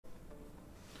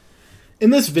In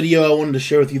this video, I wanted to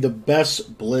share with you the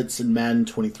best blitz in Madden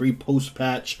 23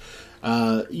 post-patch.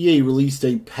 EA released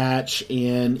a patch,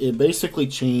 and it basically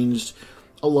changed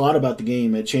a lot about the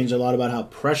game. It changed a lot about how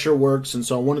pressure works, and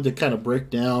so I wanted to kind of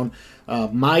break down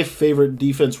my favorite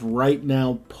defense right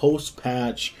now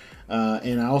post-patch,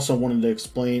 and I also wanted to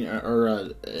explain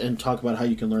and talk about how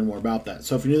you can learn more about that.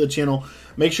 So if you're new to the channel,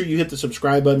 make sure you hit the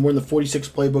subscribe button. We're in the 46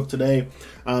 playbook today.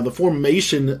 The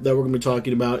formation that we're going to be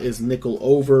talking about is nickel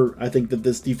over. I think that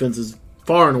this defense is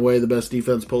far and away the best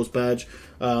defense post-patch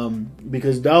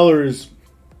because dollar is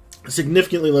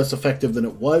significantly less effective than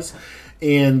it was.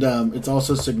 And it's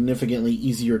also significantly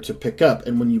easier to pick up.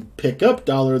 And when you pick up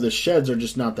dollar, the sheds are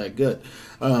just not that good.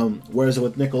 Whereas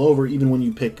with nickel over, even when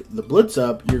you pick the blitz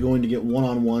up, you're going to get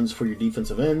one-on-ones for your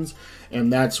defensive ends.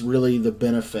 And that's really the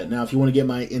benefit. Now, if you want to get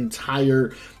my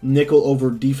entire nickel over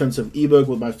defensive ebook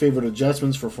with my favorite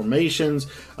adjustments for formations,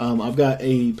 I've got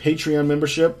a Patreon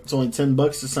membership. It's only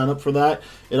 $10 to sign up for that.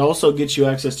 It also gets you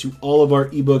access to all of our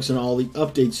ebooks and all the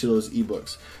updates to those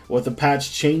ebooks. With the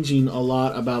patch changing a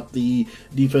lot about the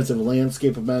defensive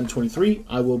landscape of Madden 23,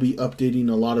 I will be updating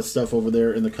a lot of stuff over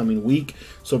there in the coming week.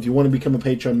 So if you want to become a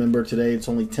Patreon member today, it's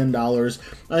only $10.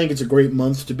 I think it's a great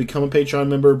month to become a Patreon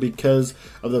member because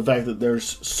of the fact that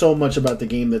there's so much about the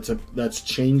game that's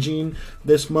changing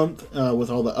this month with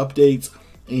all the updates.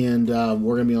 And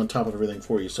we're going to be on top of everything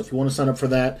for you. So if you want to sign up for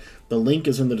that, the link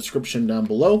is in the description down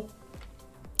below.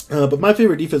 But my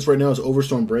favorite defense right now is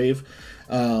Overstorm Brave.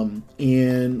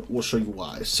 And we'll show you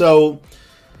why. So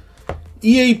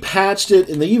EA patched it,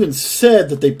 and they even said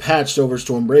that they patched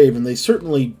Overstorm Brave, and they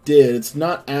certainly did. It's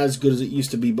not as good as it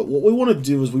used to be, but what we want to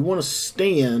do is we want to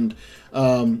stand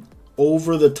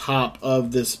over the top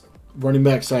of this running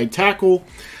back side tackle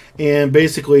and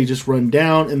basically just run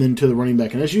down and then to the running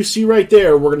back. And as you see right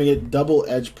there, we're going to get double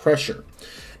edge pressure.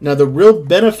 Now, the real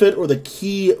benefit or the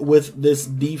key with this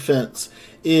defense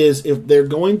is if they're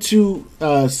going to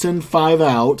send 5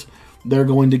 out, they're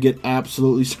going to get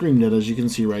absolutely screamed at, as you can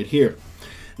see right here.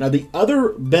 Now, the other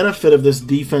benefit of this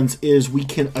defense is we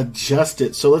can adjust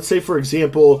it. So let's say, for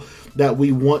example, that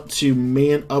we want to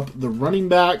man up the running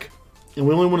back, and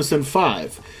we only want to send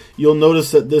 5. You'll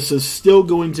notice that this is still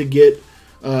going to get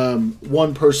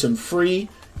one person free,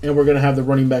 and we're going to have the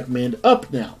running back manned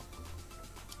up now.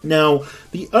 Now,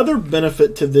 the other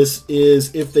benefit to this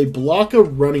is if they block a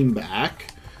running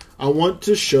back, I want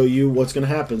to show you what's going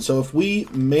to happen. So if we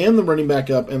man the running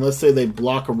back up, and let's say they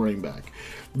block a running back,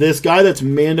 this guy that's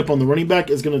manned up on the running back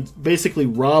is going to basically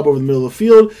rob over the middle of the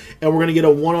field, and we're going to get a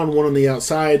one-on-one on the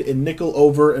outside. And nickel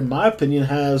over, in my opinion,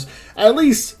 has at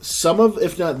least some of,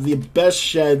 if not the best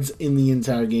sheds in the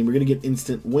entire game. You're going to get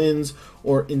instant wins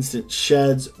or instant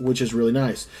sheds, which is really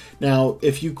nice. Now,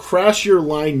 if you crash your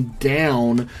line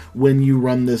down when you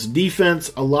run this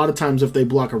defense, a lot of times if they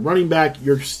block a running back,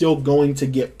 you're still going to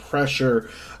get pressure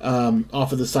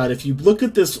off of the side. If you look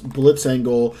at this blitz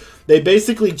angle, they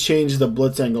basically change the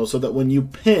blitz angle so that when you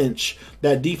pinch,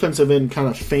 that defensive end kind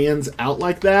of fans out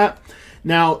like that.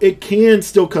 Now, it can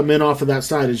still come in off of that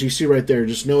side, as you see right there.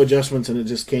 Just no adjustments, and it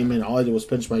just came in. All I did was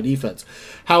pinch my defense.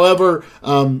 However,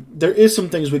 there is some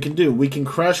things we can do. We can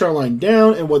crash our line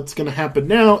down, and what's going to happen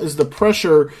now is the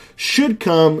pressure should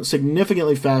come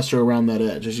significantly faster around that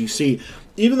edge. As you see,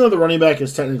 even though the running back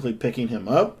is technically picking him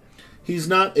up, he's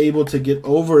not able to get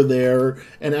over there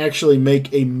and actually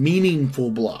make a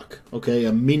meaningful block, okay,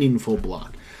 a meaningful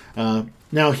block.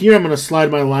 Now here I'm going to slide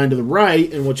my line to the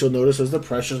right, and what you'll notice is the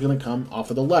pressure is going to come off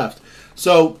of the left.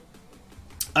 So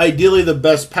ideally the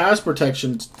best pass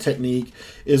protection technique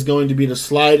is going to be to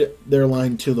slide their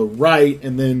line to the right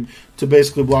and then to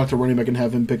basically block the running back and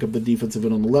have him pick up the defensive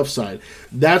end on the left side.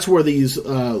 That's where these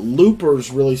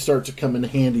loopers really start to come in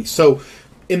handy. So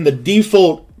in the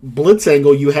default blitz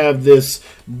angle, you have this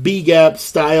B-gap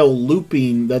style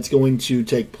looping that's going to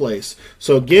take place.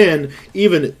 So again,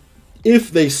 even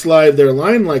if they slide their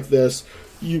line like this,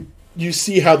 you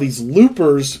see how these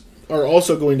loopers are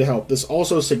also going to help. This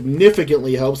also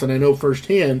significantly helps, and I know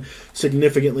firsthand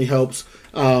significantly helps,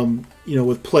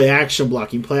 with play action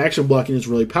blocking. Play action blocking is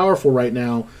really powerful right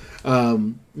now,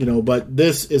 but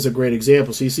this is a great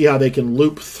example. So you see how they can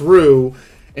loop through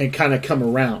and kind of come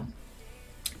around.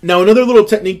 Now, another little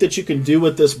technique that you can do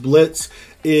with this blitz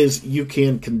is you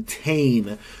can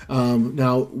contain.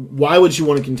 Now, why would you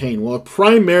want to contain? Well,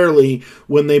 primarily,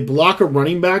 when they block a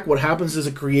running back, what happens is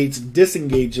it creates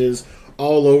disengages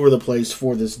all over the place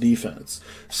for this defense.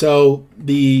 So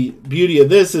the beauty of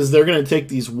this is they're going to take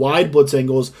these wide blitz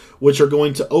angles, which are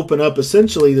going to open up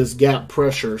essentially this gap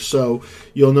pressure. So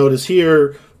you'll notice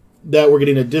here, that we're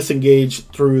getting a disengage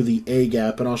through the A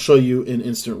gap, and I'll show you in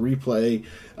instant replay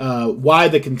why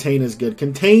the contain is good.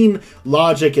 Contain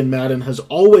logic in Madden has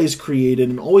always created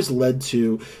and always led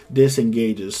to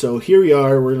disengages. So here we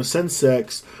are, we're going to send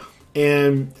 6,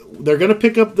 and they're going to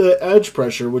pick up the edge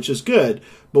pressure, which is good,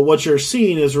 but what you're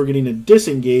seeing is we're getting a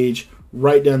disengage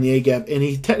right down the A gap, and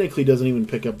he technically doesn't even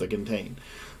pick up the contain.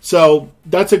 So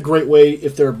that's a great way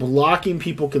if they're blocking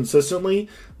people consistently.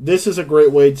 This is a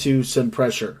great way to send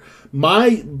pressure.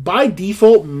 By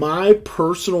default, my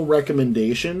personal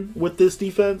recommendation with this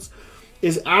defense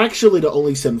is actually to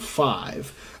only send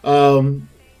 5. And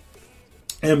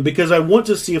because I want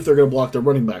to see if they're going to block the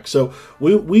running back. So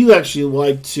we actually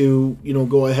like to,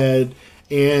 go ahead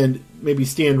and maybe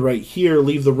stand right here,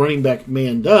 leave the running back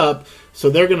manned up. So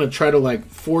they're going to try to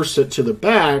force it to the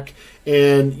back,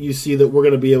 and you see that we're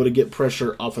going to be able to get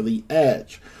pressure off of the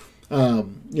edge.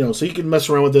 So you can mess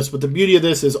around with this, but the beauty of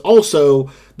this is also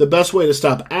the best way to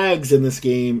stop ags in this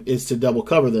game is to double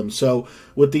cover them. So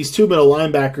with these 2 middle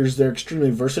linebackers, they're extremely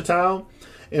versatile,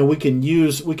 and we could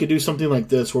do something like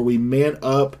this where we man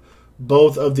up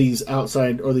both of these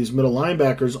outside or these middle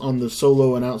linebackers on the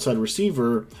solo and outside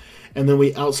receiver, and then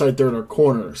we outside third our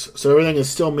corners. So everything is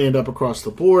still manned up across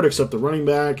the board except the running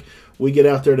back. We get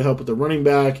out there to help with the running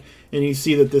back, and you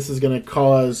see that this is going to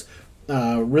cause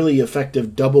really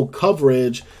effective double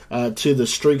coverage to the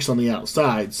streaks on the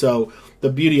outside. So the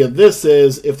beauty of this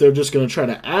is if they're just going to try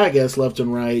to ag us left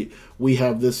and right, we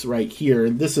have this right here.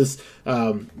 And this is,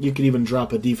 you can even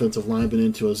drop a defensive lineman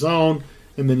into a zone,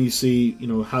 and then you see,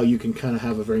 how you can kind of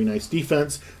have a very nice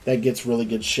defense that gets really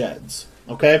good sheds.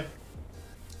 Okay?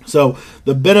 So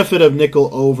the benefit of nickel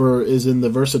over is in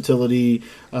the versatility,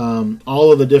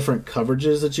 all of the different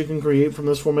coverages that you can create from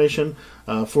this formation.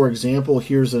 For example,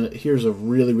 here's a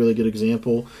really, really good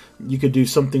example. You could do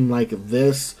something like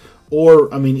this,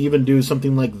 or even do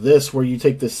something like this where you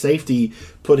take the safety,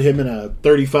 put him in a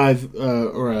 35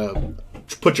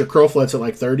 put your curl flats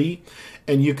at 30,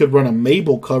 and you could run a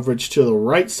Mabel coverage to the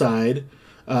right side.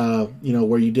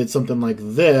 Where you did something like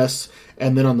this,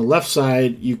 and then on the left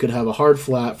side you could have a hard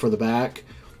flat for the back,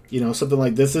 something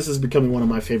like this. This is becoming one of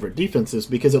my favorite defenses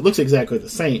because it looks exactly the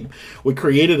same. We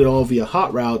created it all via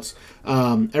hot routes.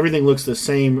 Everything looks the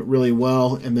same really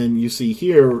well, and then you see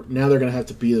here, now they're going to have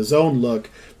to be a zone look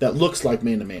that looks like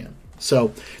man-to-man.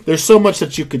 So there's so much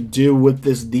that you could do with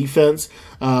this defense,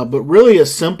 but really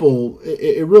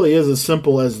it really is as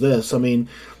simple as this.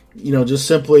 Just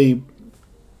simply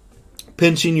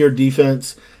pinching your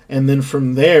defense, and then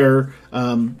from there,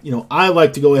 I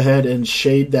like to go ahead and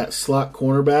shade that slot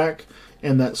cornerback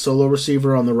and that solo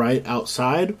receiver on the right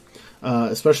outside,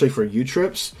 especially for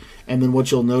U-trips. And then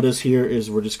what you'll notice here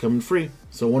is we're just coming free.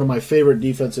 So one of my favorite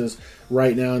defenses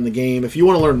right now in the game. If you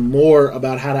want to learn more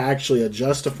about how to actually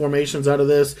adjust to formations out of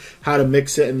this, how to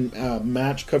mix it and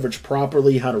match coverage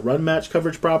properly, how to run match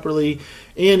coverage properly,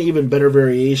 and even better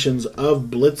variations of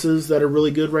blitzes that are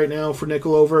really good right now for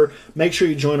nickel over, make sure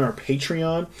you join our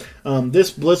Patreon.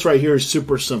 This blitz right here is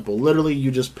super simple. Literally,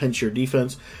 you just pinch your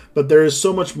defense. But there is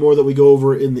so much more that we go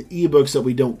over in the ebooks that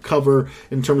we don't cover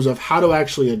in terms of how to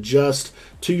actually adjust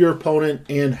to your opponent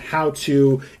and how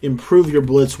to improve your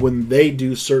blitz when they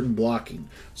do certain blocking.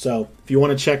 So if you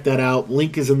want to check that out,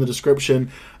 link is in the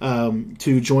description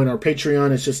to join our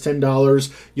Patreon. It's just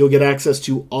 $10. You'll get access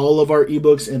to all of our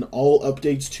ebooks and all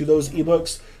updates to those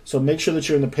ebooks. So make sure that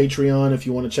you're in the Patreon if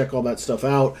you want to check all that stuff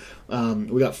out.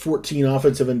 We got 14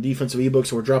 offensive and defensive ebooks,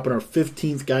 so we're dropping our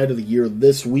 15th guide of the year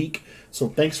this week. So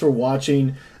thanks for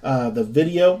watching the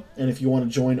video, and if you want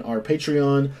to join our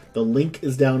Patreon, the link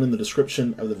is down in the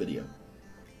description of the video.